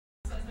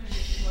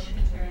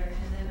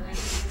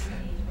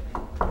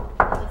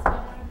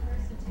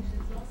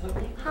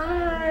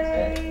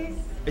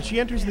As she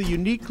enters the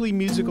uniquely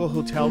musical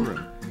hotel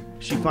room,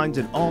 she finds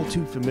an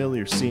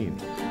all-too-familiar scene.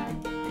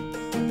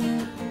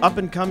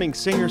 Up-and-coming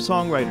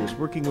singer-songwriters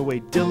working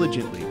away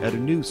diligently at a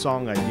new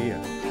song idea.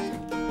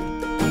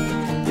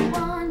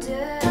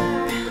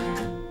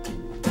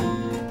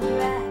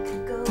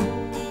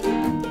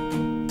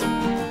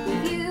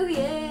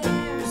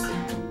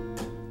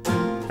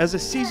 As a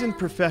seasoned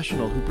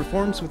professional who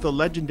performs with the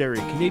legendary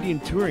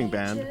Canadian touring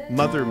band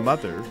Mother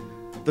Mother,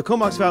 the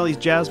Comox Valley's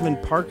Jasmine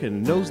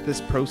Parkin knows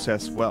this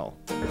process well.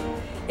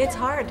 It's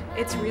hard.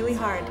 It's really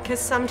hard because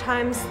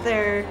sometimes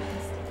there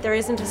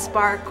isn't a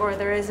spark, or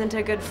there isn't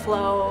a good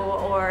flow,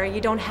 or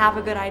you don't have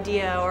a good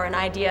idea or an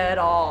idea at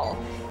all.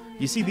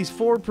 You see, these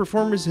four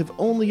performers have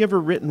only ever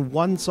written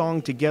one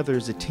song together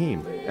as a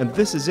team, and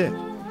this is it.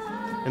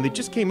 And they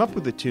just came up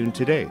with a tune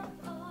today.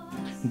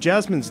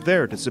 Jasmine's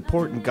there to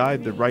support and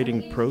guide the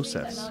writing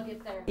process.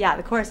 Yeah,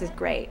 the chorus is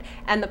great,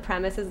 and the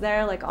premise is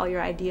there, like all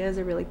your ideas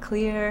are really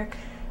clear.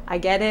 I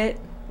get it,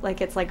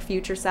 like it's like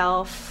future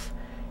self.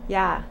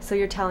 Yeah, so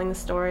you're telling the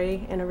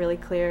story in a really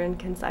clear and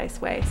concise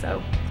way,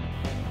 so.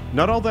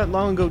 Not all that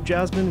long ago,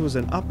 Jasmine was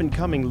an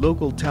up-and-coming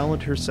local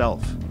talent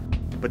herself.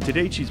 But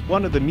today she's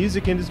one of the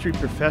music industry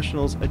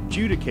professionals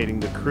adjudicating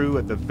the crew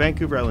at the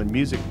Vancouver Island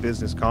Music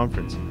Business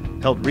Conference,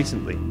 held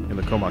recently in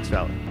the Comox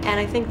Valley. And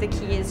I think the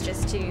key is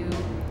just to,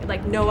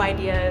 like, no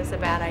idea is a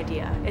bad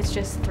idea. It's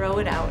just throw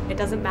it out. It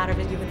doesn't matter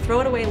if you can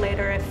throw it away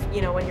later if,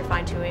 you know, when you're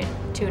fine-tuning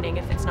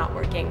if it's not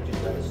working.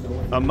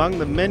 Among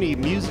the many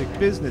music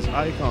business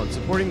icons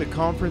supporting the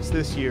conference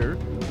this year,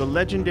 the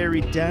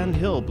legendary Dan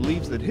Hill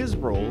believes that his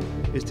role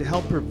is to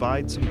help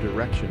provide some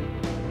direction.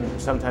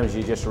 Sometimes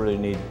you just really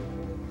need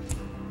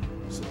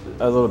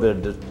a little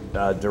bit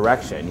of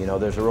direction. You know,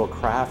 there's a real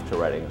craft to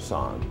writing a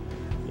song.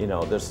 You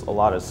know, there's a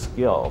lot of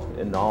skill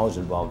and knowledge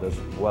involved, as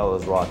well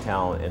as raw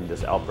talent and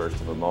this outburst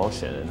of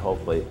emotion. And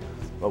hopefully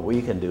what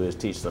we can do is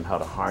teach them how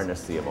to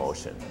harness the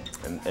emotion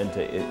and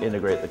to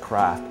integrate the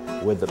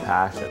craft with the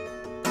passion.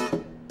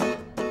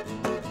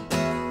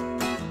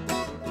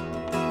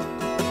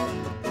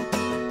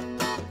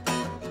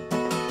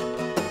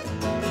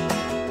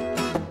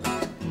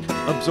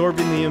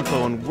 Absorbing the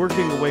info and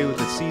working away with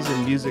the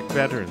seasoned music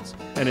veterans,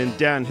 and in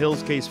Dan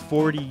Hill's case,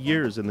 40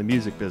 years in the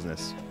music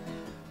business.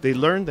 They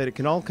learned that it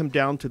can all come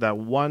down to that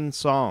one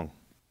song.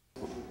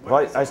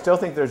 Well, I still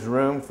think there's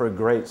room for a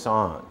great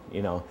song,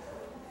 you know.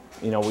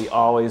 We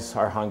always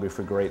are hungry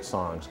for great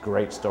songs,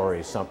 great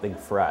stories, something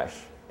fresh.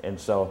 And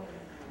so,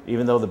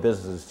 even though the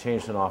business has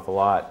changed an awful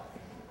lot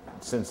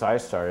since I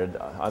started,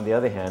 on the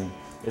other hand,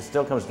 it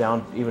still comes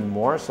down even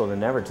more so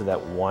than ever to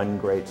that one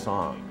great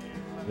song.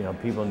 You know,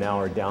 people now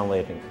are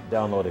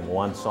downloading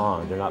one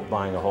song. They're not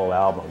buying a whole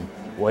album,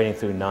 waiting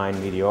through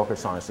 9 mediocre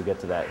songs to get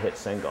to that hit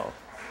single.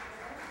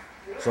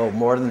 So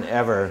more than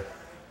ever,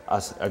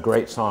 a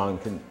great song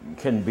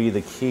can be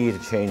the key to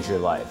change your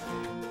life.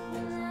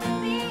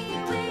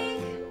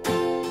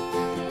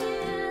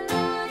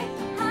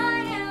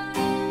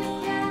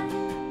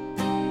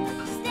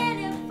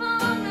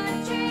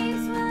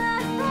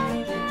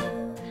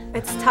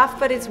 It's tough,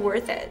 but it's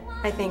worth it,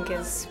 I think,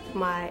 is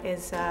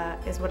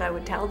what I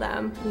would tell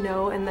them, you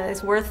know, and that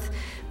it's worth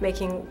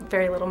making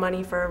very little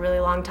money for a really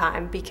long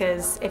time,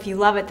 because if you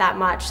love it that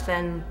much,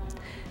 then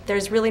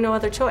there's really no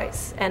other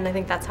choice. And I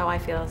think that's how I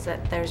feel, is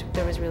that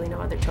there was really no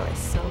other choice,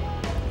 so.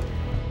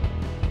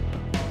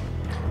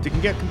 You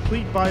can get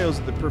complete bios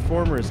of the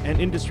performers and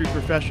industry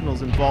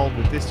professionals involved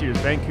with this year's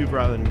Vancouver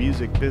Island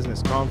Music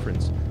Business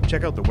Conference.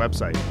 Check out the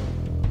website.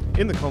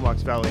 In the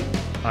Comox Valley,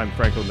 I'm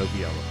Franco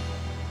Noviello.